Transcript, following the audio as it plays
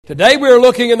Today we are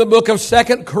looking in the book of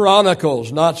 2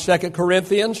 Chronicles, not 2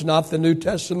 Corinthians, not the New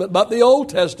Testament, but the Old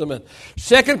Testament.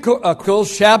 2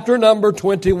 Chronicles, chapter number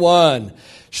 21.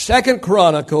 2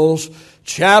 Chronicles,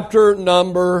 chapter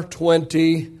number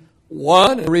 21.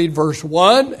 Read verse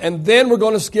 1, and then we're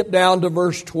going to skip down to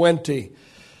verse 20.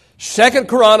 2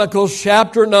 Chronicles,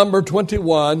 chapter number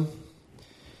 21.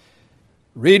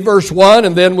 Read verse 1,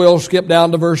 and then we'll skip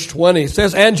down to verse 20. It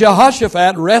says, "And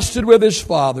Jehoshaphat rested with his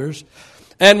fathers,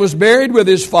 and was buried with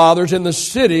his fathers in the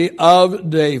city of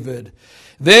David.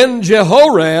 Then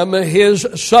Jehoram, his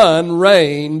son,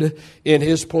 reigned in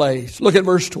his place." Look at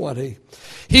verse 20.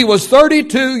 "He was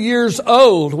 32 years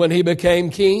old when he became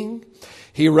king.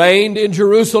 He reigned in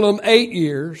Jerusalem 8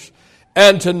 years,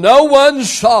 and to no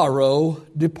one's sorrow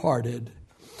departed.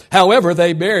 However,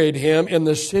 they buried him in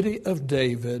the city of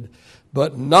David,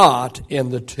 but not in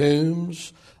the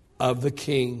tombs of the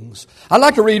kings." I'd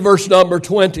like to read verse number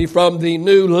 20 from the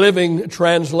New Living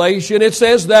Translation. It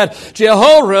says that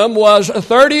Jehoram was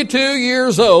 32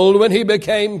 years old when he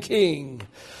became king,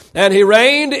 and he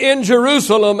reigned in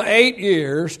Jerusalem 8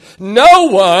 years. No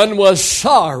one was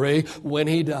sorry when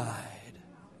he died.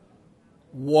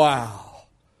 Wow.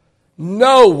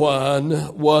 No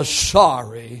one was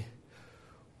sorry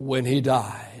when he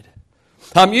died.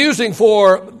 I'm using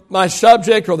for my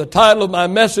subject, or the title of my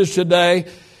message today,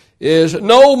 is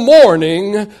 "No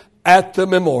Mourning at the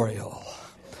Memorial."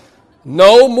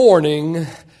 No mourning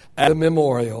at the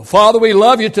memorial. Father, we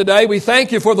love you today. We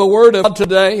thank you for the Word of God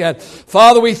today. And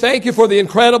Father, we thank you for the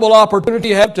incredible opportunity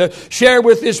you have to share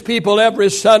with this people every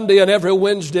Sunday and every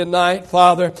Wednesday night.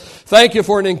 Father, thank you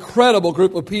for an incredible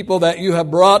group of people that you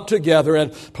have brought together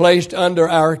and placed under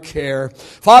our care.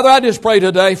 Father, I just pray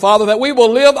today, Father, that we will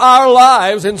live our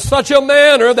lives in such a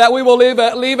manner that we will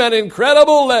leave an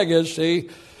incredible legacy,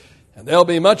 and there'll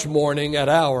be much mourning at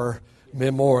our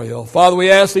memorial. Father, we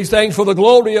ask these things for the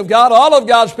glory of God. All of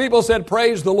God's people said,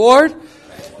 "Praise the Lord."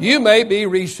 You may be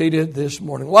reseated this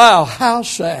morning. Wow, how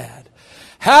sad.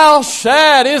 How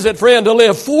sad is it, friend, to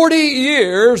live 40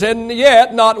 years and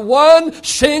yet not one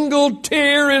single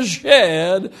tear is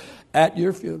shed at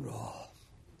your funeral.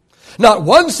 Not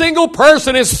one single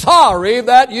person is sorry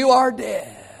that you are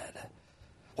dead.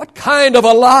 What kind of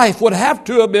a life would have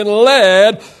to have been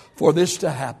led for this to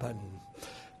happen?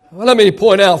 Well, let me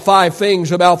point out 5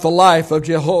 things about the life of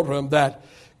Jehoram that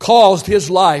caused his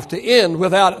life to end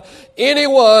without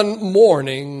anyone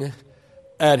mourning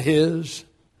at his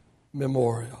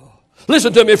memorial.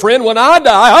 Listen to me, friend. When I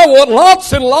die, I want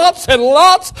lots and lots and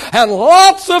lots and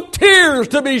lots of tears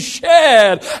to be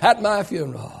shed at my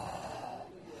funeral.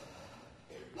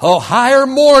 Oh, hire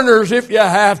mourners if you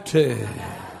have to.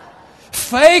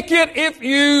 Fake it if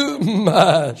you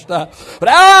must. But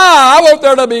I want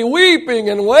there to be weeping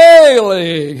and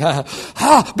wailing.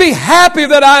 Be happy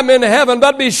that I'm in heaven,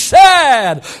 but be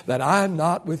sad that I'm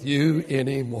not with you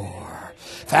anymore.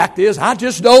 Fact is, I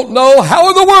just don't know how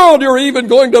in the world you're even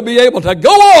going to be able to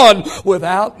go on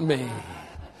without me.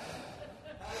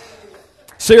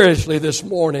 Seriously, this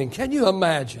morning, can you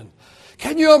imagine?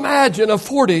 Can you imagine a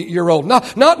 40-year-old,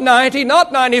 not 90,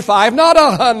 not 95, not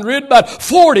 100, but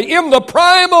 40, in the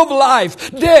prime of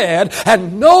life, dead,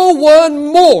 and no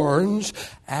one mourns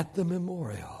at the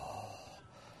memorial?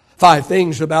 5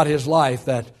 things about his life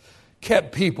that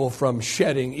kept people from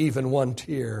shedding even one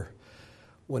tear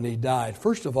when he died.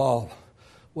 First of all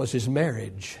was his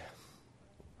marriage.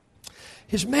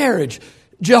 His marriage.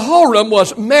 Jehoram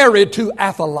was married to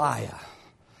Athaliah.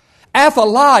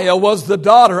 Athaliah was the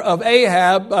daughter of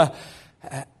Ahab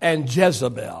and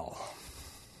Jezebel.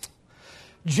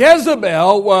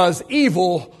 Jezebel was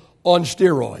evil on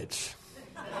steroids.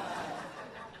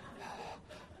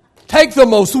 Take the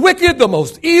most wicked, the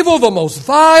most evil, the most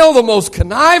vile, the most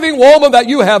conniving woman that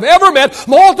you have ever met,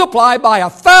 multiply by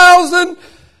 1,000,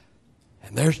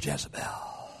 and there's Jezebel.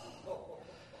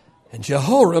 And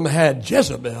Jehoram had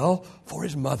Jezebel for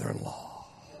his mother-in-law.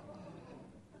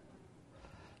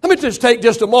 Let me just take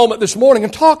just a moment this morning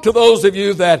and talk to those of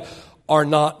you that are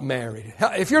not married.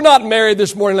 If you're not married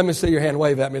this morning, let me see your hand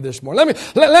wave at me this morning.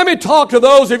 Let me talk to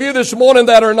those of you this morning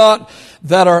that are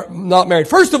not married.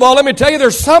 First of all, let me tell you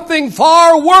there's something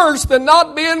far worse than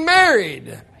not being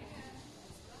married.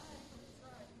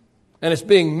 And it's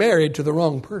being married to the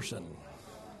wrong person.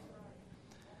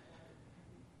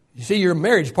 You see, your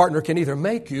marriage partner can either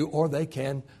make you or they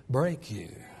can break you.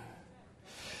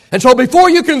 And so before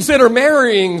you consider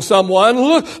marrying someone,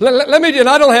 look, let me, and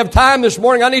I don't have time this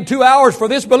morning, I need 2 hours for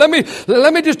this, but let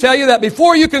me just tell you that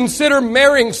before you consider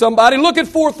marrying somebody, look at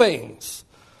 4 things.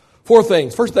 4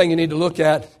 things. First thing you need to look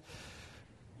at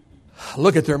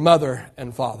their mother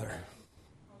and father.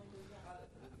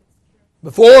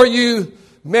 Before you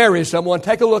marry someone,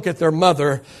 take a look at their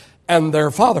mother and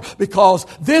their father, because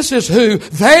this is who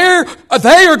they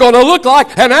are going to look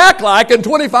like and act like in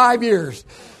 25 years.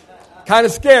 Kind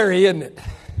of scary, isn't it?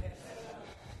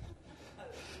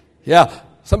 Yeah,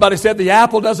 somebody said the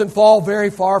apple doesn't fall very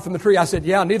far from the tree. I said,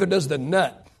 yeah, neither does the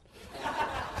nut.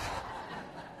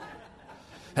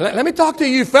 And let me talk to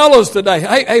you fellows today.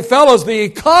 Hey, fellows, the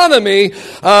economy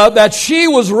that she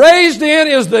was raised in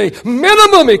is the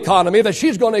minimum economy that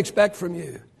she's going to expect from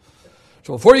you.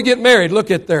 So before you get married,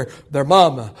 look at their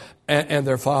mama and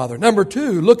their father. Number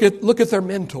two, look at their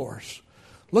mentors.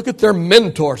 Look at their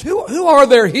mentors. Who are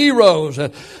their heroes?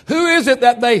 And who is it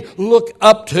that they look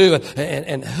up to?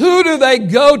 And who do they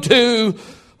go to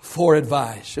for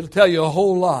advice? It'll tell you a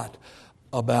whole lot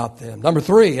about them. Number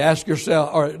three,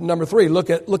 look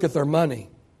at their money.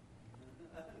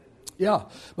 Yeah.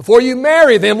 Before you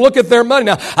marry them, look at their money.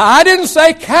 Now, I didn't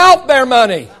say count their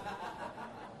money.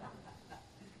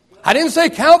 I didn't say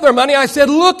count their money. I said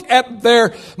look at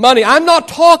their money. I'm not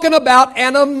talking about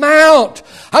an amount.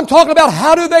 I'm talking about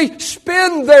how do they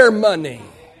spend their money.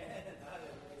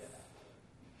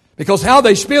 Because how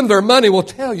they spend their money will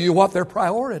tell you what their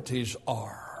priorities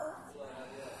are.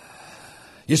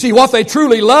 You see, what they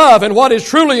truly love and what is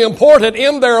truly important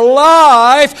in their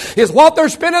life is what they're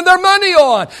spending their money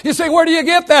on. You say, where do you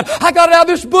get that? I got it out of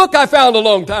this book I found a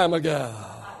long time ago.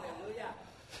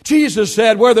 Jesus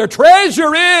said, where their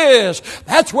treasure is,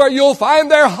 that's where you'll find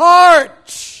their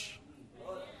hearts.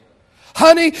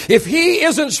 Honey, if he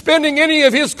isn't spending any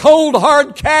of his cold,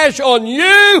 hard cash on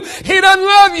you, he doesn't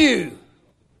love you.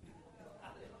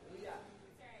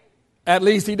 At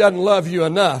least he doesn't love you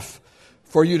enough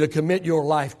for you to commit your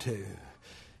life to.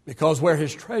 Because where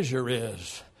his treasure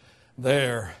is,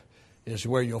 there is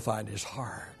where you'll find his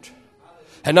heart.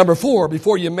 And number four,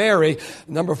 before you marry,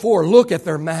 look at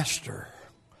their master.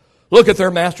 Look at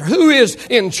their master. Who is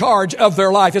in charge of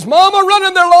their life? Is mama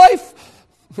running their life?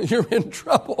 You're in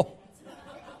trouble.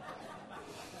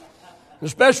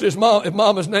 Especially if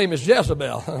mama's name is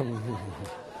Jezebel.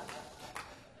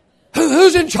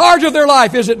 Who's in charge of their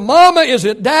life? Is it mama? Is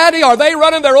it daddy? Are they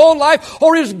running their own life?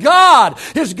 Or is God?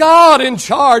 Is God in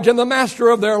charge and the master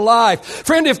of their life?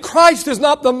 Friend, if Christ is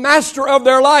not the master of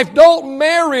their life, don't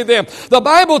marry them. The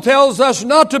Bible tells us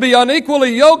not to be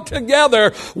unequally yoked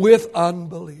together with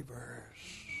unbelievers.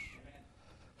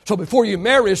 So before you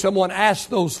marry someone, ask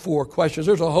those four questions.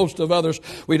 There's a host of others.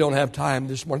 We don't have time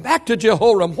this morning. Back to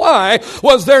Jehoram. Why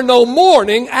was there no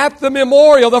mourning at the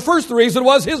memorial? The first reason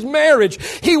was his marriage.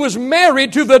 He was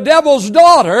married to the devil's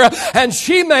daughter, and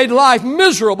she made life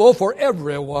miserable for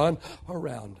everyone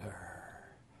around her.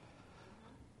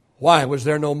 Why was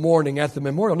there no mourning at the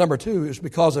memorial? Number two is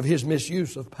because of his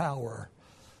misuse of power.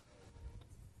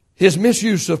 His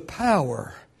misuse of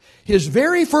power. His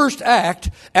very first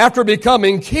act after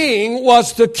becoming king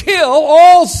was to kill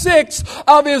all 6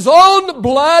 of his own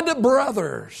blood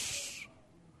brothers.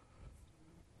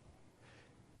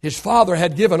 His father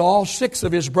had given all 6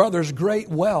 of his brothers great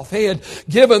wealth. He had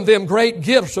given them great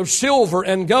gifts of silver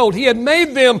and gold. He had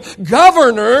made them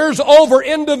governors over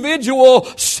individual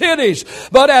cities.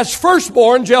 But as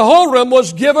firstborn, Jehoram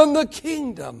was given the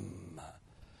kingdom.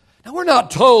 Now, we're not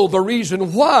told the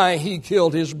reason why he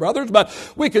killed his brothers, but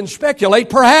we can speculate.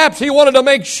 Perhaps he wanted to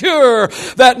make sure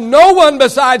that no one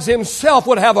besides himself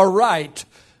would have a right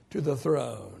to the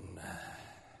throne.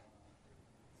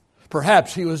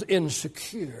 Perhaps he was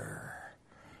insecure.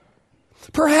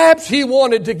 Perhaps he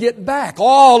wanted to get back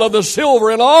all of the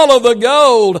silver and all of the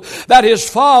gold that his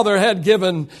father had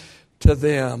given to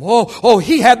them.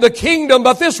 He had the kingdom,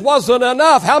 but this wasn't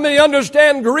enough. How many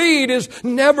understand greed is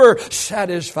never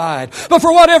satisfied? But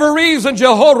for whatever reason,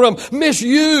 Jehoram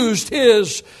misused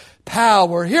his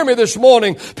power. Hear me this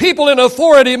morning. People in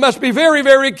authority must be very,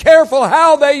 very careful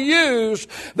how they use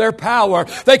their power.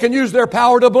 They can use their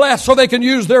power to bless, or they can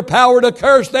use their power to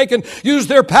curse. They can use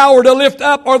their power to lift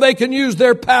up, or they can use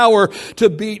their power to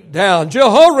beat down.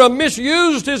 Jehoram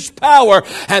misused his power,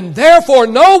 and therefore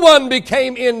no one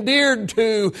became endeared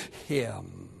to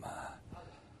him.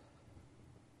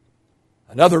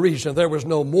 Another reason there was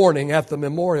no mourning at the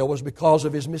memorial was because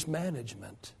of his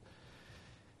mismanagement.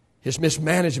 His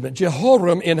mismanagement.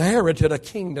 Jehoram inherited a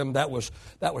kingdom that was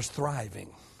thriving.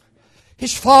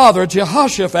 His father,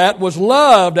 Jehoshaphat, was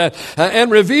loved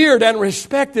and revered and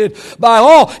respected by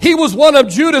all. He was one of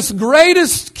Judah's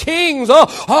greatest kings.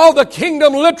 All the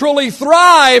kingdom literally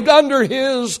thrived under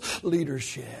his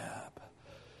leadership.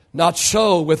 Not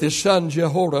so with his son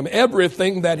Jehoram.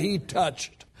 Everything that he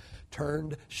touched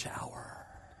turned sour.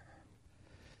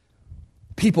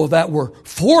 People that were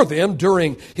for them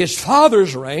during his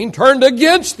father's reign turned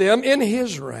against them in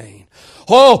his reign.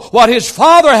 Oh, what his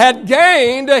father had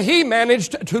gained, he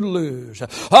managed to lose.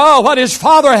 Oh, what his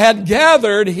father had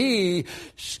gathered, he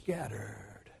scattered.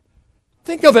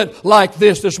 Think of it like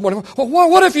this morning.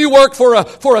 What if you work for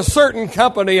a certain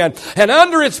company and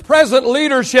under its present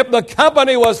leadership the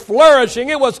company was flourishing,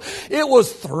 it was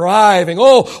thriving.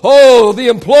 Oh, the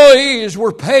employees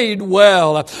were paid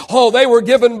well. Oh, they were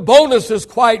given bonuses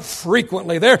quite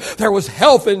frequently. There was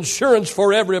health insurance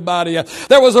for everybody.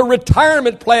 There was a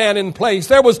retirement plan in place.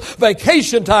 There was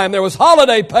vacation time. There was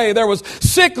holiday pay. There was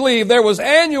sick leave. There was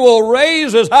annual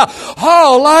raises.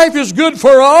 Oh, life is good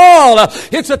for all.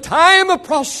 It's a time of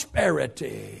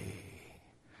prosperity.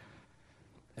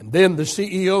 And then the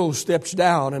CEO steps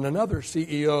down and another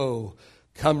CEO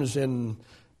comes in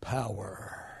power.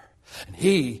 And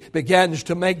he begins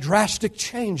to make drastic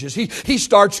changes. He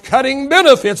starts cutting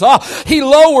benefits. He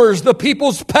lowers the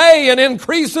people's pay and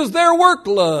increases their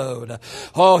workload.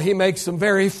 He makes some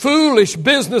very foolish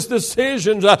business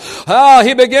decisions.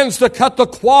 He begins to cut the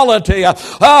quality.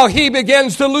 He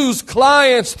begins to lose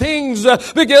clients. Things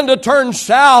begin to turn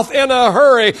south in a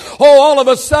hurry. All of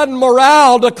a sudden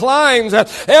morale declines.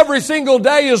 Every single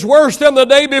day is worse than the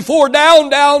day before. Down,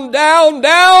 down, down,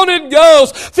 down it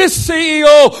goes. This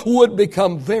CEO would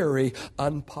become very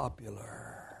unpopular.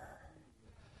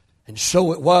 And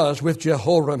so it was with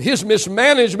Jehoram. His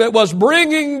mismanagement was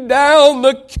bringing down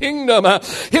the kingdom.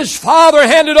 His father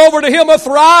handed over to him a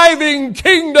thriving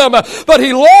kingdom, but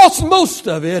he lost most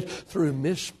of it through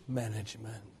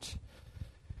mismanagement.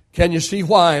 Can you see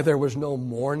why there was no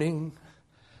mourning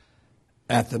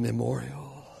at the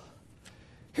memorial?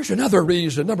 Here's another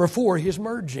reason. Number 4, his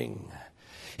merging.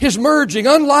 His merging,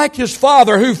 unlike his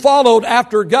father who followed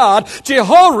after God,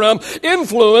 Jehoram,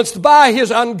 influenced by his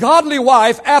ungodly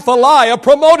wife Athaliah,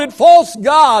 promoted false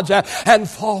gods and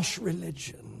false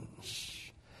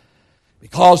religions.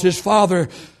 Because his father,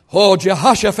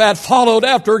 Jehoshaphat, followed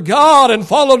after God and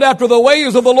followed after the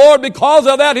ways of the Lord, because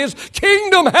of that his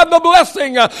kingdom had the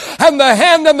blessing and the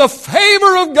hand and the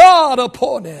favor of God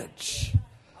upon it.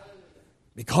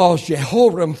 Because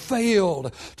Jehoram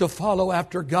failed to follow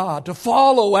after God, to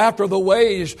follow after the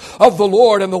ways of the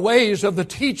Lord and the ways of the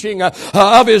teaching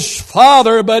of his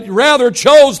father, but rather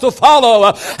chose to follow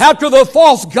after the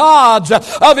false gods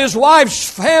of his wife's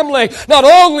family. Not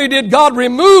only did God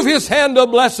remove his hand of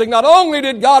blessing, not only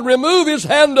did God remove his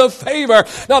hand of favor,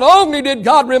 not only did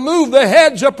God remove the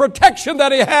hedge of protection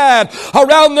that he had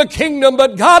around the kingdom,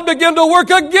 but God began to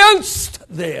work against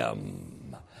them.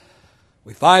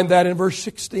 We find that in verse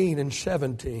 16 and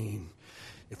 17.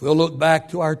 If we'll look back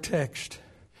to our text,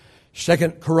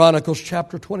 2 Chronicles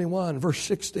chapter 21, verse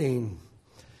 16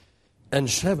 and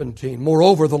 17.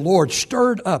 Moreover, the Lord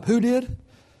stirred up. Who did?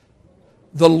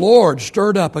 The Lord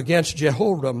stirred up against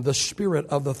Jehoram the spirit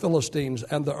of the Philistines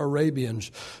and the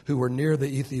Arabians who were near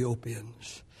the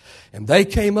Ethiopians. And they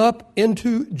came up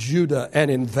into Judah and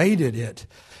invaded it,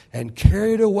 and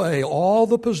carried away all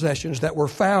the possessions that were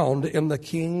found in the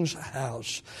king's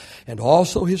house, and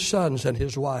also his sons and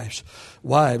his wives,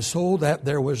 so that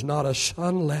there was not a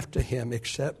son left to him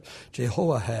except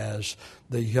Jehoahaz,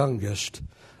 the youngest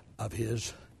of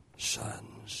his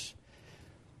sons.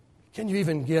 Can you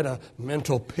even get a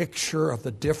mental picture of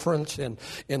the difference in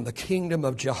the kingdom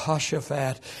of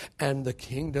Jehoshaphat and the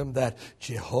kingdom that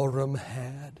Jehoram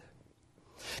had?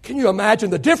 Can you imagine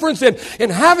the difference in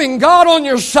having God on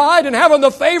your side and having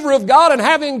the favor of God and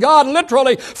having God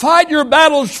literally fight your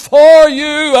battles for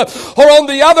you, or on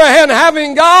the other hand,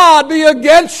 having God be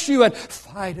against you and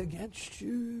fight against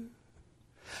you?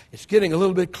 It's getting a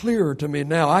little bit clearer to me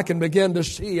now. I can begin to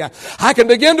see, I can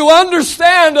begin to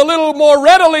understand a little more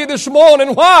readily this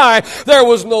morning why there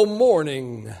was no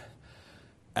mourning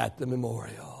at the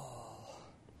memorial.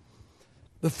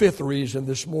 The 5th reason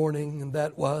this morning, and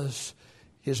that was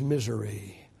his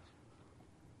misery.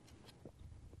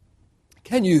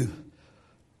 Can you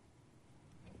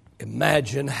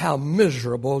imagine how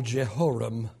miserable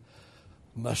Jehoram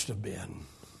must have been?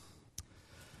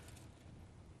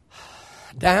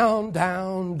 Down,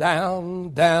 down,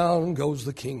 down, down goes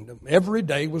the kingdom. Every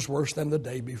day was worse than the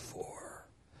day before.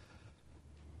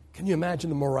 Can you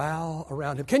imagine the morale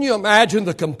around him? Can you imagine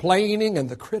the complaining and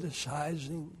the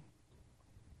criticizing?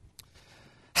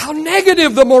 How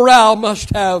negative the morale must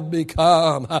have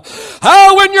become.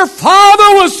 When your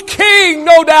father was king,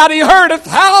 no doubt he heard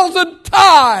 1,000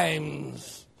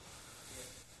 times.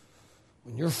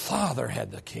 When your father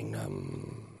had the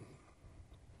kingdom.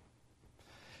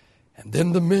 And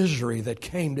then the misery that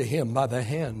came to him by the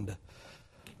hand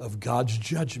of God's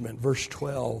judgment. Verse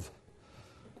 12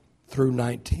 through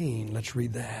 19. Let's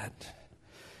read that.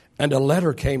 And a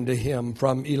letter came to him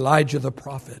from Elijah the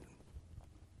prophet,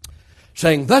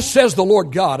 saying, Thus says the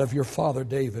Lord God of your father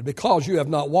David, because you have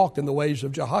not walked in the ways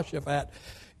of Jehoshaphat,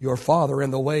 your father, in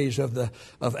the ways of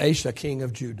Asa, king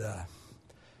of Judah,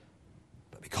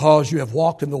 because you have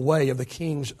walked in the way of the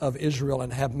kings of Israel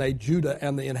and have made Judah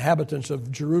and the inhabitants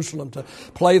of Jerusalem to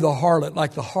play the harlot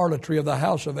like the harlotry of the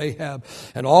house of Ahab,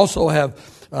 and also have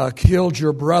killed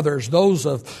your brothers, those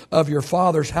of your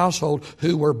father's household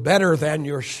who were better than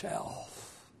yourself.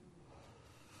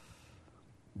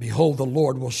 Behold, the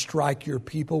Lord will strike your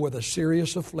people with a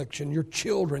serious affliction, your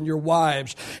children, your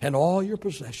wives, and all your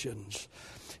possessions.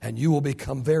 And you will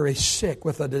become very sick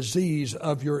with a disease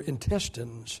of your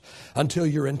intestines until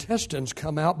your intestines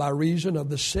come out by reason of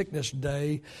the sickness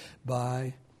day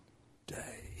by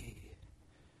day.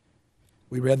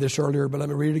 We read this earlier, but let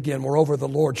me read it again. Moreover, the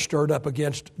Lord stirred up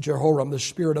against Jehoram the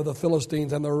spirit of the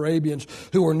Philistines and the Arabians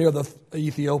who were near the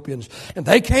Ethiopians. And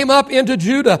they came up into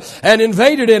Judah and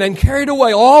invaded it and carried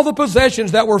away all the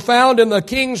possessions that were found in the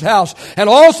king's house, and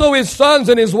also his sons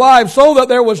and his wives, so that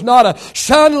there was not a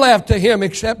son left to him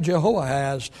except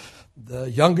Jehoahaz,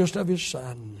 the youngest of his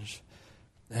sons.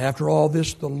 After all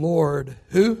this, the Lord,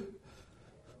 who?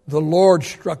 The Lord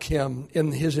struck him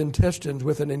in his intestines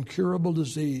with an incurable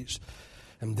disease.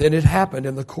 And then it happened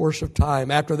in the course of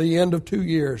time, after the end of 2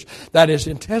 years, that his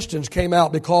intestines came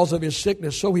out because of his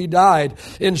sickness. So he died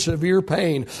in severe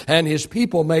pain, and his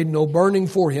people made no burning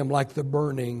for him like the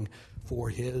burning for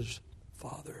his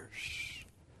fathers.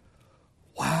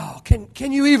 Wow,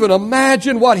 can you even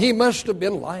imagine what he must have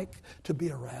been like to be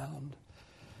around?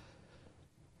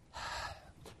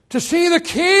 To see the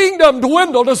kingdom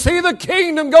dwindle, to see the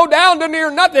kingdom go down to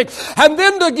near nothing, and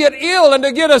then to get ill and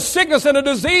to get a sickness and a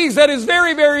disease that is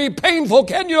very, very painful.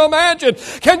 Can you imagine?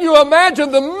 Can you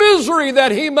imagine the misery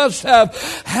that he must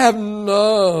have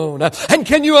known? And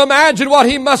can you imagine what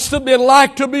he must have been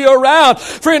like to be around?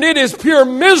 Friend, it is pure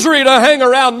misery to hang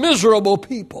around miserable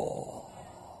people.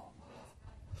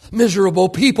 Miserable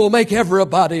people make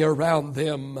everybody around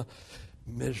them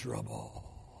miserable.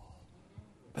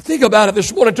 But think about it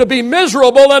this morning, to be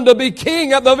miserable and to be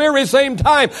king at the very same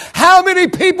time. How many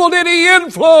people did he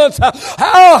influence?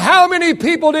 How many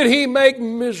people did he make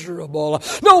miserable?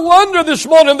 No wonder this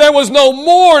morning there was no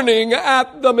mourning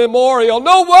at the memorial.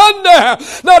 No wonder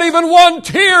not even one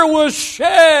tear was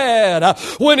shed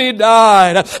when he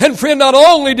died. And friend, not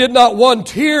only did not one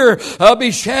tear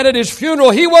be shed at his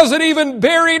funeral, he wasn't even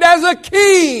buried as a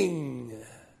king.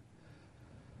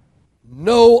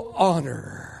 No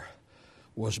honor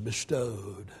was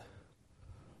bestowed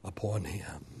upon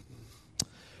him.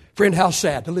 Friend, how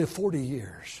sad to live 40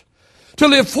 years. To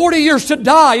live 40 years to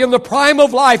die in the prime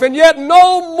of life, and yet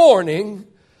no mourning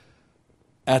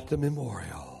at the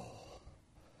memorial.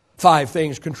 5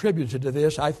 things contributed to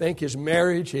this. I think his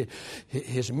marriage,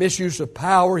 his misuse of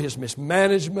power, his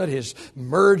mismanagement, his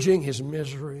merging, his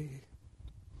misery.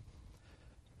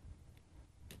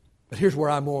 But here's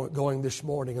where I'm going this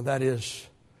morning, and that is,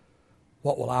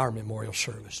 what will our memorial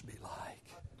service be like?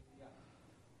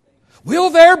 Will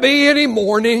there be any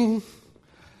mourning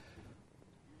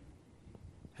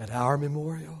at our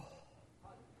memorial?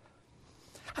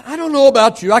 I don't know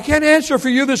about you. I can't answer for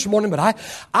you this morning, but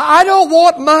I don't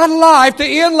want my life to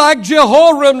end like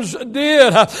Jehoram's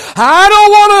did.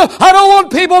 I don't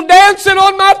want people dancing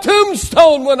on my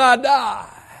tombstone when I die.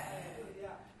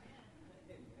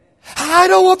 I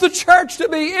don't want the church to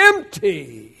be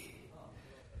empty.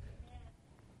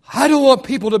 I don't want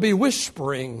people to be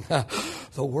whispering,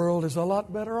 the world is a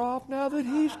lot better off now that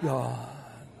he's gone.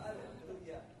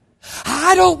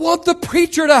 I don't want the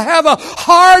preacher to have a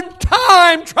hard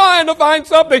time trying to find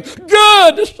something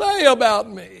good to say about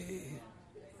me.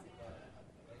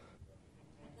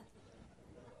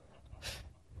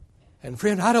 And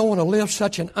friend, I don't want to live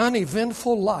such an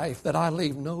uneventful life that I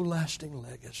leave no lasting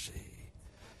legacy.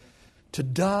 To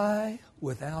die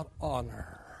without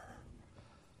honor,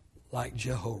 like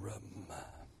Jehoram.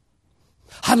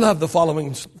 I love the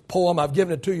following poem. I've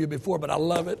given it to you before, but I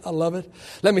love it. I love it.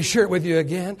 Let me share it with you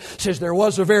again. It says, there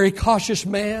was a very cautious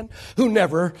man who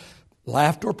never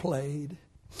laughed or played.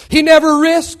 He never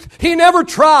risked. He never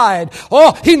tried.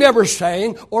 Oh, he never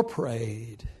sang or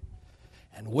prayed.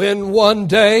 And when one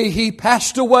day he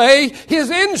passed away, his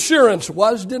insurance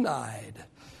was denied.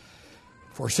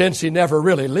 For since he never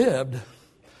really lived,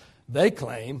 they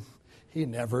claim he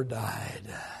never died.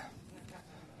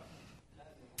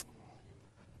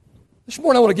 This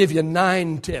morning I want to give you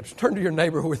 9 tips. Turn to your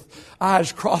neighbor with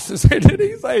eyes crossed and say, did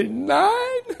he say 9?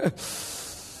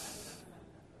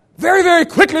 Very, very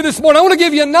quickly this morning, I want to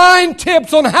give you 9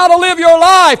 tips on how to live your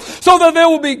life so that there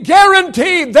will be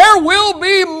guaranteed there will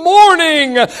be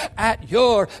mourning at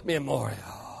your memorial.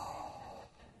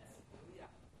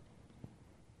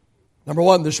 Number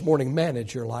one this morning,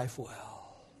 manage your life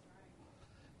well.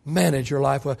 Manage your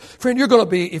life well. Friend, you're going to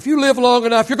be, if you live long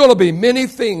enough, you're going to be many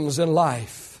things in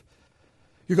life.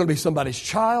 You're going to be somebody's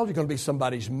child. You're going to be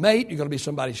somebody's mate. You're going to be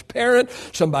somebody's parent,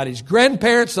 somebody's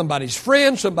grandparent, somebody's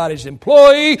friend, somebody's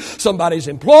employee, somebody's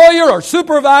employer or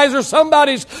supervisor,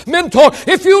 somebody's mentor.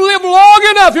 If you live long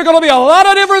enough, you're going to be a lot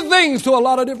of different things to a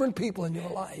lot of different people in your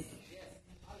life.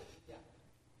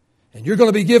 And you're going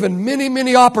to be given many,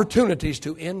 many opportunities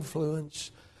to influence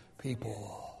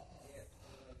people.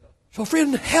 So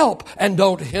friend, help and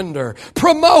don't hinder.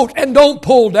 Promote and don't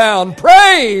pull down.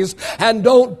 Praise and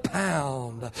don't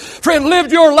pound. Friend,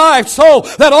 live your life so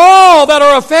that all that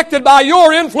are affected by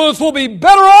your influence will be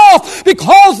better off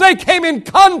because they came in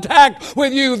contact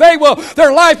with you.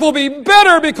 Their life will be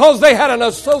better because they had an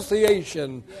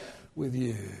association with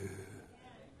you.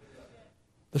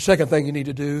 The second thing you need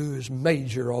to do is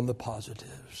major on the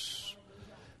positives.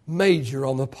 Major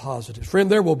on the positives. Friend,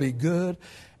 there will be good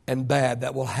and bad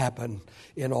that will happen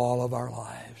in all of our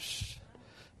lives.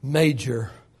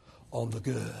 Major on the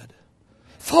good.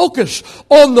 Focus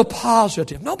on the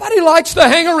positive. Nobody likes to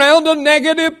hang around a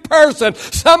negative person.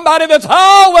 Somebody that's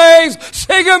always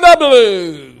singing the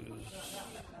blues.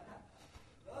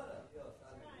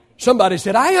 Somebody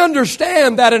said, I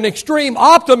understand that an extreme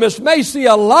optimist may see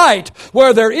a light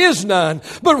where there is none,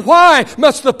 but why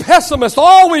must the pessimist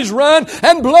always run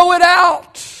and blow it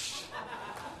out?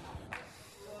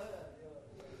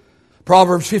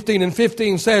 Proverbs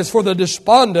 15:15 says, for the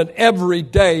despondent every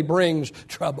day brings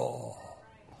trouble.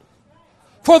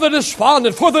 For the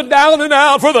despondent, for the down and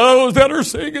out, for those that are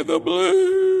singing the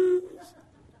blues.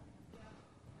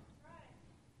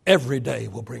 Every day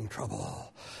will bring trouble.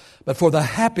 But for the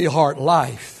happy heart,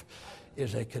 life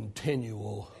is a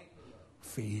continual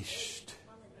feast.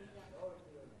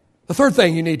 The third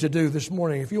thing you need to do this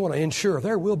morning, if you want to ensure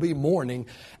there will be mourning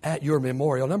at your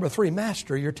memorial. Number 3,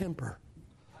 master your temper.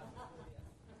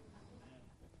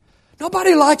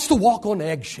 Nobody likes to walk on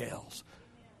eggshells.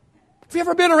 Have you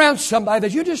ever been around somebody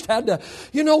that you just had to,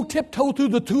 tiptoe through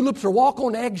the tulips or walk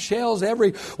on eggshells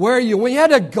everywhere you went? You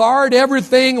had to guard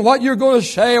everything, what you're going to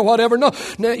say or whatever. No,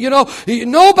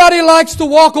 nobody likes to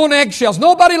walk on eggshells.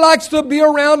 Nobody likes to be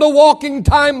around a walking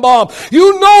time bomb.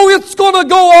 You know it's going to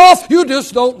go off. You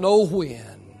just don't know when.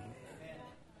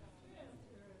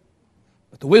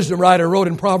 The wisdom writer wrote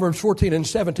in Proverbs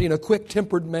 14:17, a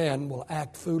quick-tempered man will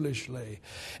act foolishly.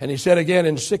 And he said again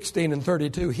in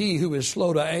 16:32, he who is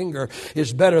slow to anger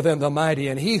is better than the mighty,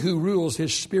 and he who rules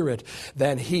his spirit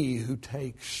than he who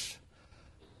takes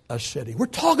a city. We're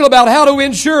talking about how to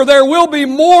ensure there will be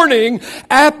mourning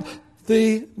at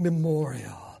the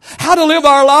memorial. How to live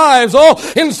our lives,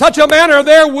 in such a manner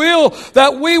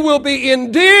that we will be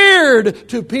endeared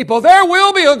to people. There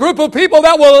will be a group of people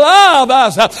that will love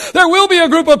us. There will be a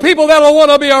group of people that will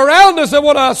want to be around us and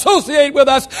want to associate with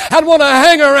us and want to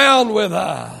hang around with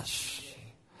us.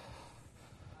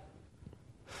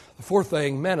 The fourth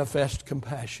thing, manifest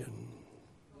compassion.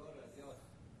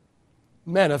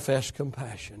 Manifest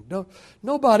compassion.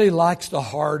 Nobody likes the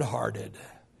hard-hearted.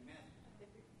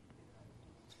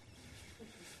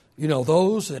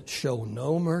 Those that show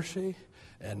no mercy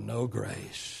and no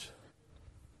grace.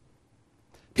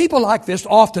 People like this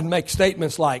often make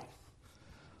statements like,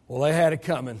 well, they had it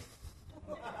coming.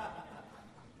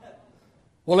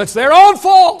 Well, it's their own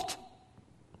fault.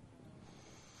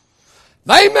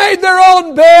 They made their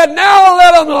own bed, now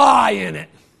let them lie in it.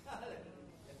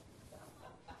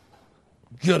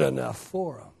 Good enough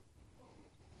for them.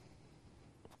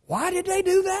 Why did they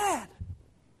do that?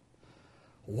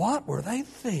 What were they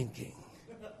thinking?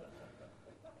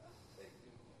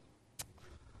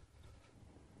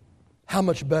 How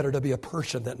much better to be a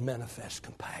person that manifests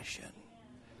compassion.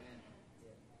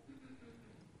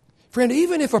 Friend,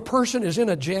 even if a person is in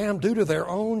a jam due to their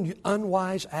own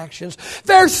unwise actions,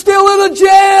 they're still in a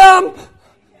jam.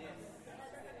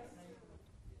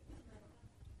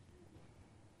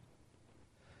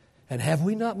 And have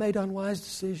we not made unwise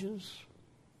decisions?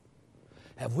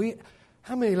 Have we?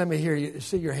 How many, let me hear you,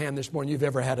 see your hand this morning, you've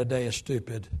ever had a day of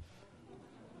stupid?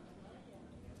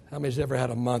 How many's ever had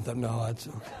a month of, no, it's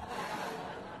okay.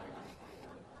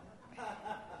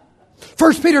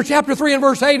 1 Peter chapter 3 and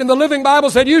verse 8 in the Living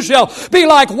Bible said, you shall be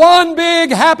like one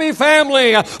big happy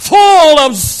family, full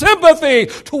of sympathy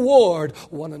toward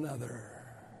one another.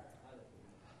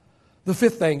 The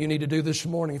fifth thing you need to do this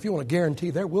morning, if you want to guarantee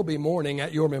there will be mourning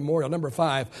at your memorial. Number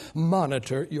 5,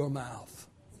 monitor your mouth.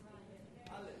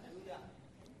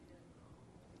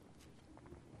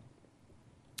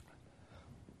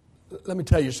 Let me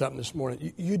tell you something this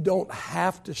morning. You don't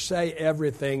have to say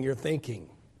everything you're thinking.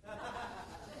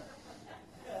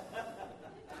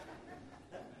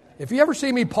 If you ever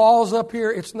see me pause up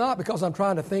here, it's not because I'm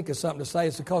trying to think of something to say.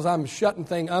 It's because I'm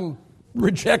I'm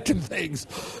rejecting things.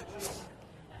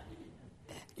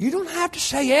 You don't have to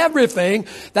say everything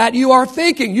that you are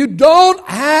thinking. You don't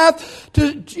have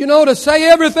to say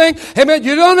everything. Amen.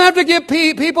 You don't have to give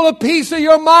people a piece of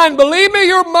your mind. Believe me,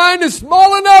 your mind is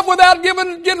small enough without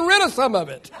getting rid of some of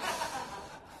it.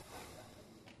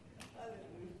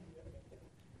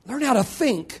 Learn how to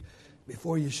think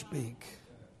before you speak.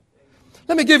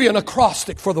 Let me give you an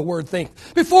acrostic for the word think.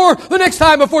 Before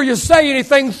you say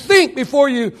anything, think before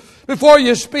you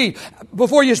speak.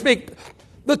 Before you speak.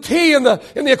 The T in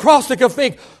the acrostic of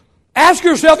think. Ask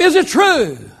yourself, is it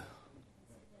true?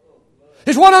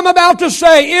 Is what I'm about to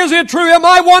say, is it true? Am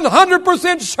I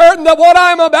 100% certain that what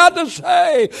I'm about to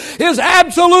say is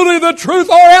absolutely the truth,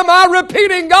 or am I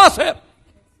repeating gossip?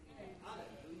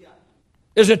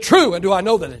 Is it true, and do I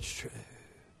know that it's true?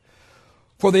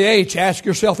 For the H, ask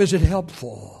yourself, is it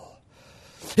helpful?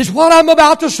 Is what I'm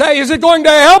about to say, is it going to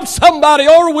help somebody,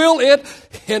 or will it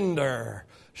hinder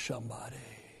somebody?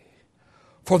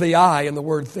 For the I in the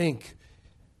word think,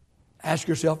 ask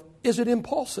yourself, is it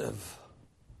impulsive?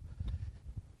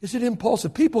 Is it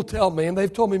impulsive? People tell me, and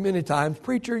they've told me many times,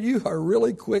 preacher, you are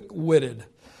really quick-witted.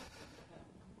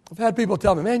 I've had people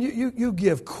tell me, man, you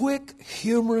give quick,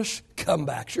 humorous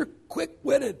comebacks. You're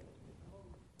quick-witted.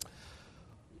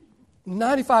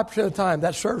 95% of the time,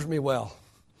 that serves me well.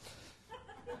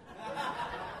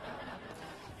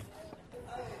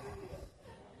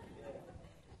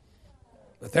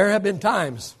 But there have been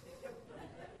times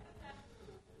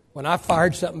when I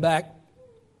fired something back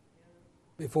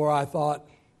before I thought,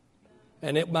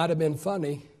 and it might have been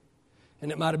funny,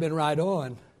 and it might have been right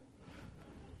on,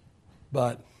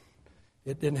 but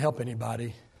it didn't help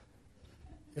anybody.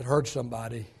 It hurt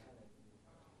somebody.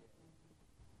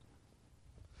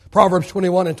 Proverbs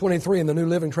 21 and 23 in the New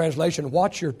Living Translation,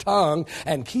 watch your tongue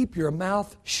and keep your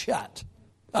mouth shut.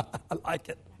 I like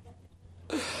it.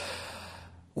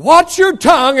 Watch your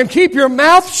tongue and keep your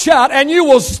mouth shut, and you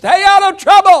will stay out of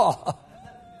trouble.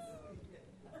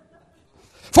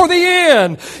 For the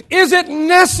end, is it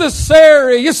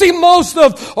necessary? You see, most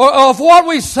of what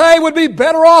we say would be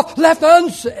better off left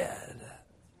unsaid.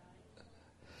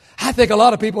 I think a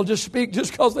lot of people just speak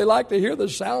just because they like to hear the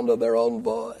sound of their own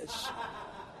voice.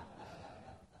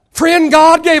 Friend,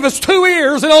 God gave us 2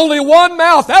 ears and only 1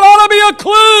 mouth. That ought to be a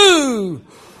clue.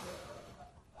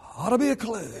 Ought to be a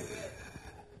clue.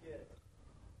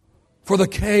 For the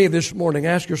K this morning,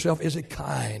 ask yourself, is it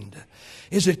kind?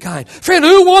 Is it kind? Friend,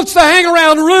 who wants to hang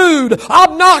around rude,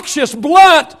 obnoxious,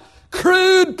 blunt,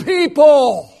 crude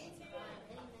people?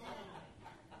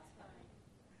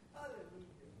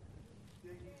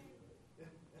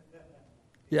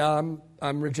 Yeah,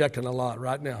 I'm rejecting a lot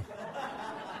right now.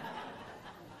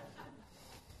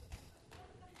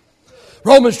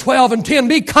 Romans 12 and 10,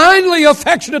 be kindly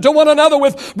affectionate to one another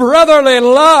with brotherly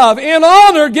love, in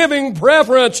honor giving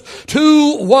preference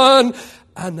to one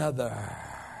another.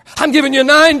 I'm giving you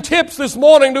 9 tips this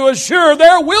morning to assure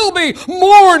there will be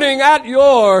mourning at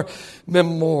your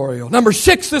memorial. Number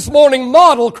 6 this morning,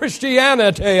 model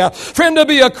Christianity. Friend, to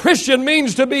be a Christian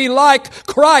means to be like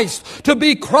Christ, to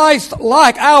be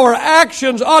Christ-like. Our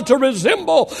actions ought to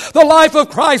resemble the life of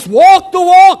Christ. Walk the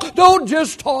walk, don't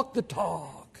just talk the talk.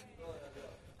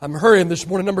 I'm hurrying this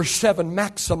morning. Number 7,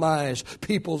 maximize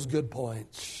people's good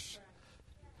points.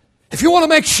 If you want to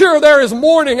make sure there is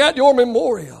mourning at your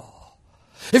memorial,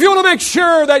 if you want to make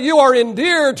sure that you are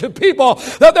endeared to people,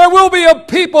 that there will be a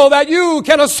people that you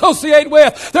can associate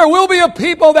with, there will be a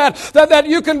people that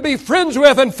you can be friends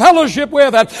with and fellowship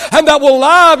with, and that will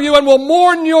love you and will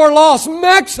mourn your loss,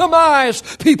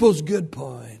 maximize people's good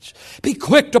points. Be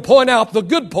quick to point out the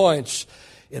good points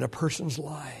in a person's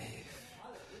life.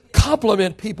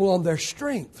 Compliment people on their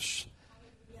strengths.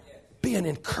 Be an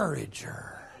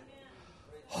encourager.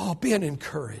 Oh, be an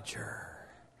encourager.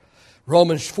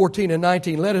 Romans 14 and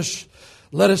 19, let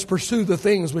us pursue the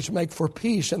things which make for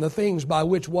peace and the things by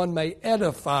which one may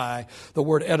edify. The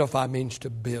word edify means to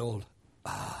build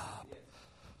up.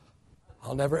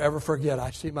 I'll never ever forget,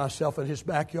 I see myself in his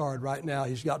backyard right now.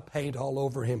 He's got paint all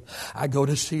over him. I go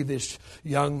to see this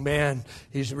young man.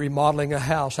 He's remodeling a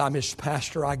house. I'm his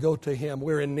pastor. I go to him.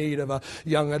 We're in need of a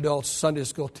young adult Sunday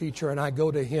school teacher, and I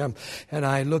go to him, and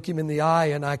I look him in the eye,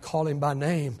 and I call him by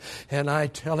name, and I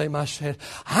tell him, I said,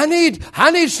 I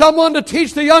need someone to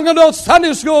teach the young adult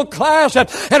Sunday school class, and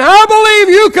I believe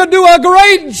you could do a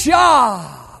great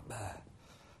job.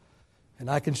 And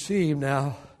I can see him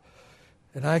now.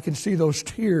 And I can see those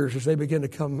tears as they begin to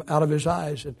come out of his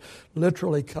eyes and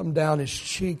literally come down his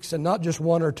cheeks. And not just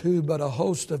one or two, but a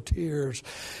host of tears.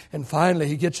 And finally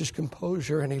he gets his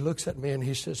composure and he looks at me and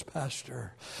he says,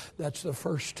 Pastor, that's the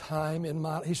first time in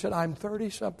my... He said, I'm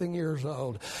 30-something years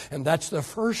old. And that's the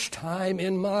first time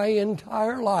in my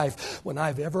entire life when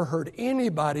I've ever heard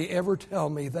anybody ever tell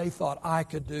me they thought I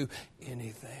could do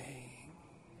anything.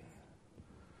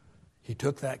 He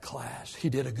took that class. He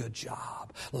did a good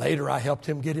job. Later, I helped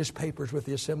him get his papers with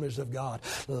the Assemblies of God.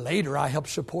 Later, I helped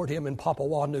support him in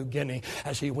Papua New Guinea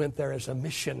as he went there as a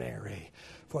missionary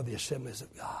for the Assemblies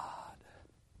of God.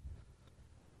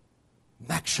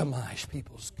 Maximize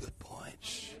people's good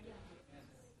points.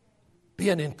 Be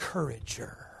an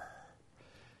encourager.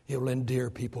 It will endear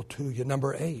people to you.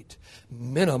 Number 8,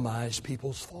 minimize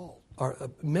people's faults.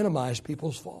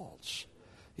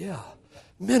 Yeah.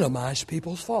 Minimize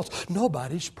people's faults.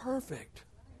 Nobody's perfect.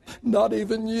 Not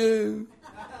even you.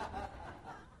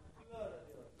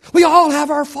 We all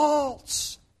have our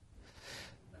faults.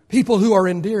 People who are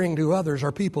endearing to others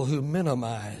are people who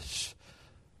minimize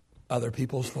other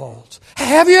people's faults.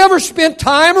 Have you ever spent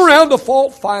time around the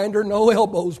fault finder? No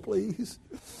elbows, please.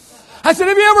 I said,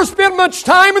 have you ever spent much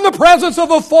time in the presence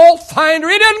of a fault finder?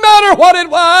 It didn't matter what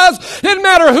it was. It didn't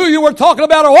matter who you were talking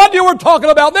about or what you were talking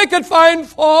about. They could find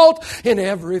fault in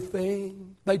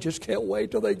everything. They just can't wait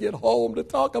till they get home to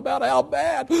talk about how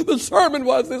bad the sermon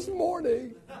was this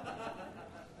morning.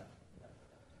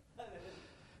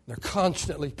 They're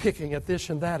constantly picking at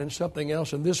this and that and something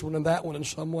else and this one and that one and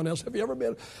someone else. Have you ever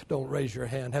been, don't raise your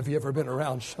hand, have you ever been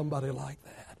around somebody like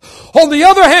that? On the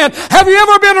other hand, have you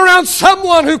ever been around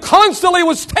someone who constantly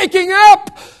was taking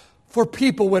up for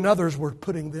people when others were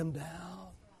putting them down?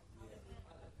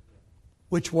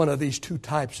 Which one of these two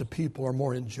types of people are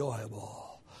more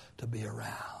enjoyable to be around?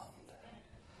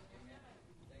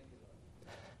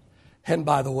 And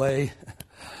by the way,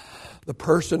 the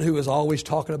person who is always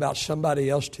talking about somebody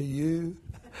else to you,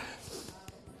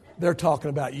 they're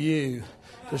talking about you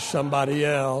to somebody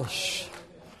else.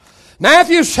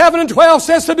 Matthew 7:12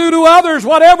 says to do to others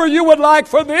whatever you would like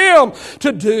for them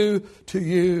to do to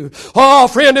you. Oh,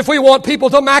 friend, if we want people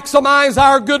to maximize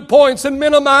our good points and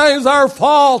minimize our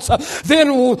faults,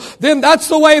 then that's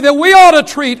the way that we ought to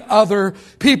treat other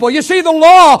people. You see, the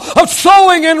law of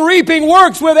sowing and reaping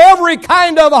works with every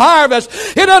kind of harvest.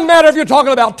 It doesn't matter if you're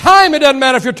talking about time. It doesn't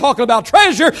matter if you're talking about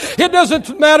treasure. It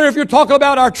doesn't matter if you're talking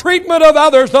about our treatment of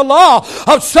others. The law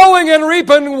of sowing and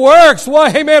reaping works.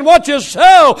 Well, amen. What you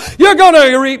sow, you're going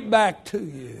to reap back to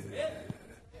you.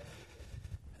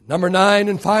 Number 9,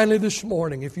 and finally this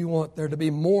morning, if you want there to be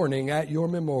mourning at your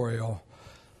memorial.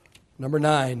 Number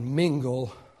 9,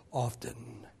 mingle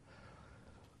often.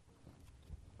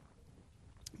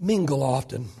 Mingle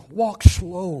often. Walk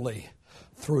slowly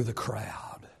through the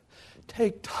crowd.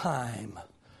 Take time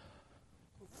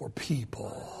for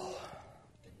people.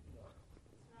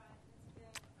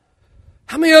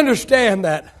 How many understand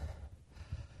that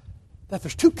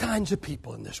there's two kinds of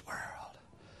people in this world?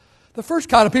 The first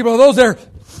kind of people are those that are,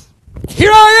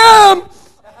 here I am.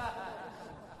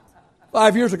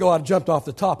 5 years ago, I jumped off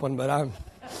the top one, but I'm...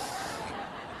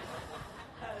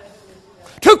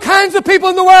 Two kinds of people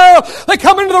in the world. They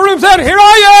come into the room and say, here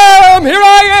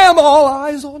I am, all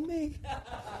eyes on me.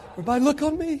 Everybody look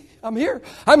on me. I'm here.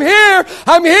 It's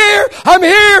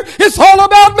all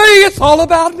about me. It's all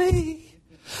about me.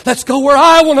 Let's go where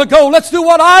I want to go. Let's do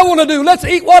what I want to do. Let's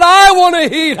eat what I want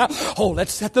to eat. Oh,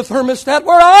 let's set the thermostat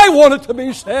where I want it to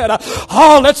be set.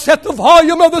 Oh, let's set the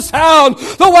volume of the sound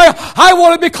the way I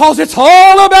want it because it's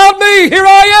all about me. Here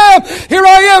I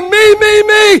am. Me.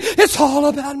 It's all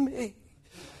about me.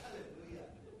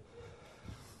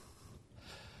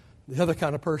 The other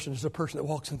kind of person is the person that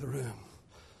walks in the room.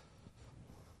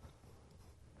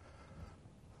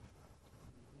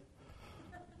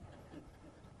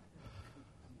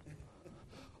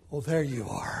 Oh, there you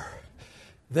are.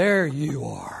 There you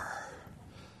are.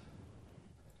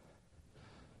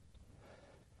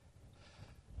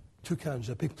 Two kinds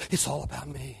of people. It's all about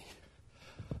me.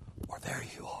 Or there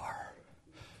you are.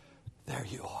 There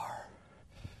you are.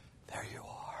 There you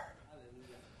are.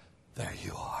 There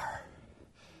you are.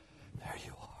 There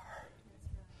you are.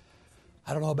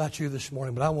 I don't know about you this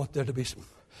morning, but I want there to be some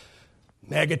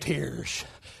mega tears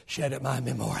shed at my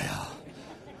memorial.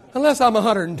 Unless I'm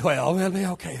 112, it'll be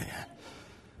okay then.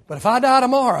 But if I die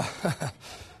tomorrow,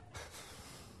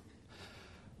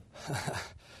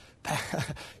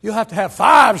 you'll have to have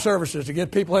 5 services to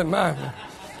get people in mind.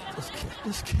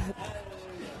 Just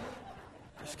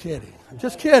kidding. I'm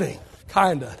just kidding.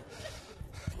 Kinda.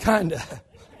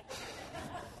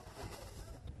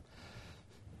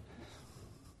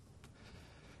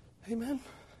 Amen.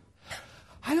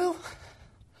 I don't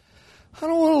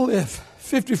want to live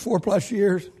 54 plus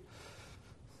years.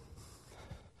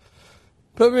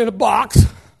 Put me in a box.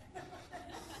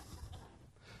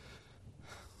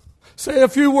 Say a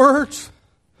few words.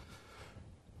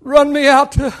 Run me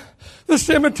out to the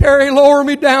cemetery, lower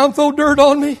me down, throw dirt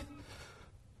on me.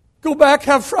 Go back,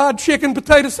 have fried chicken,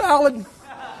 potato salad.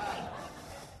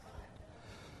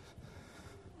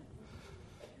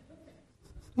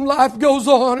 Life goes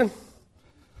on. And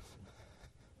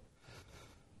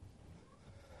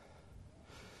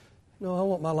no, I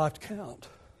want my life to count.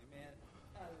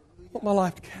 I want my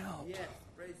life to count. I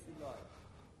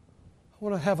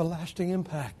want to have a lasting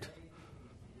impact.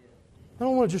 I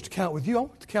don't want it just to count with you. I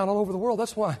want it to count all over the world.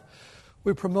 That's why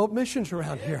we promote missions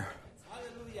around here.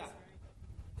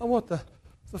 I want the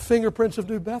fingerprints of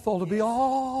New Bethel to be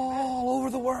all over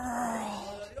the world.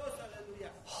 All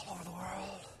over the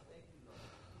world.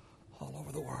 All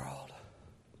over the world.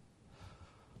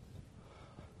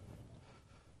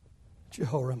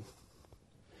 Jehoram.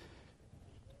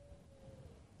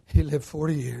 He lived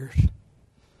 40 years.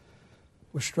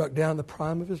 Was struck down the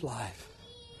prime of his life.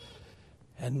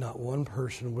 And not one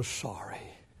person was sorry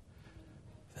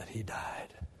that he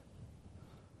died.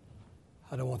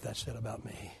 I don't want that said about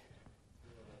me.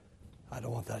 I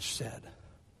don't want that said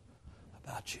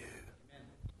about you.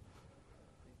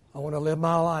 I want to live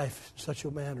my life in such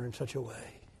a manner, in such a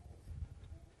way.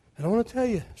 And I want to tell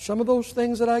you, some of those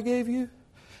things that I gave you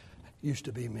used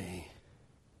to be me.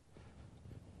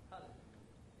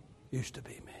 Used to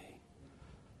be me.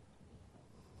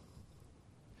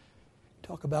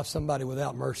 Talk about somebody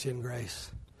without mercy and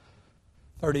grace.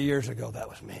 30 years ago, that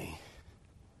was me.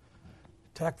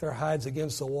 Tack their hides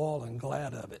against the wall and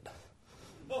glad of it.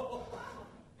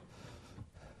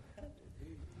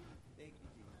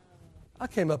 I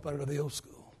came up under the old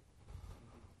school.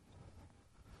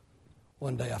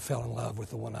 One day I fell in love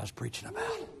with the one I was preaching about.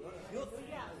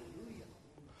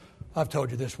 I've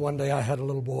told you this. One day I had a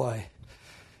little boy,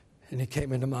 and he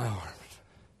came into my arms.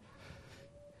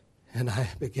 And I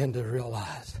began to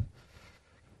realize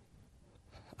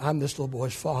I'm this little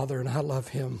boy's father, and I love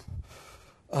him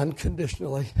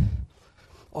unconditionally.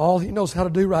 All he knows how to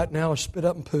do right now is spit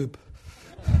up and poop.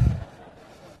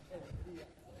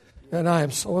 And I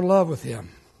am so in love with him.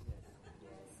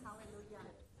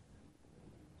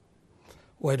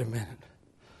 Wait a minute.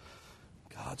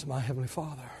 God's my Heavenly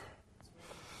Father.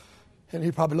 And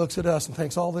he probably looks at us and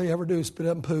thinks all they ever do is spit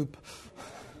up and poop.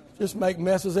 Just make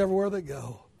messes everywhere they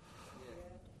go.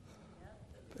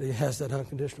 But he has that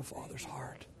unconditional Father's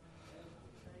heart.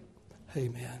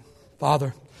 Amen.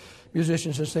 Father,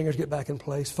 musicians and singers, get back in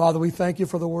place. Father, we thank you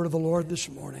for the word of the Lord this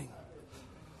morning.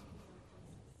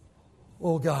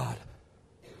 Oh God,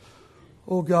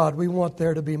 we want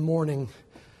there to be mourning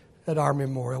at our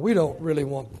memorial. We don't really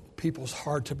want people's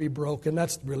heart to be broken.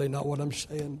 That's really not what I'm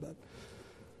saying. But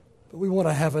we want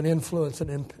to have an influence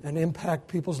and impact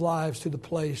people's lives to the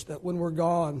place that when we're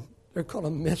gone, they're going to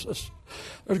miss us.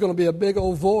 There's going to be a big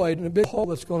old void and a big hole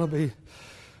that's going to be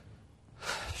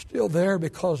still there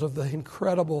because of the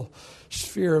incredible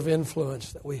sphere of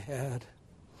influence that we had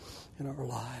in our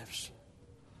lives.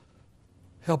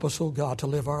 Help us, oh God, to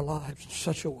live our lives in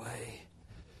such a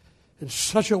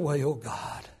way, oh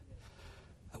God,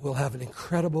 that we'll have an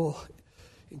incredible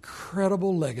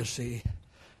legacy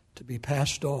to be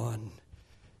passed on.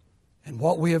 And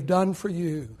what we have done for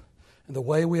you and the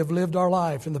way we have lived our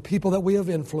life and the people that we have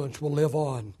influenced will live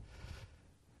on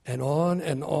and on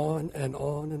and on and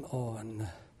on and on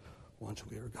once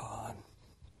we are gone.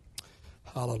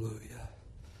 Hallelujah.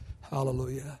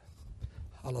 Hallelujah.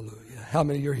 Hallelujah. How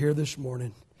many of you are here this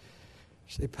morning?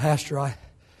 Say, Pastor, I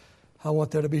want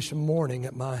there to be some mourning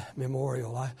at my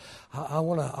memorial. I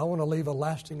want to leave a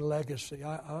lasting legacy.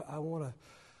 I want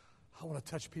to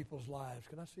touch people's lives.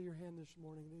 Can I see your hand this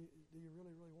morning? Do you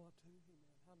really want to?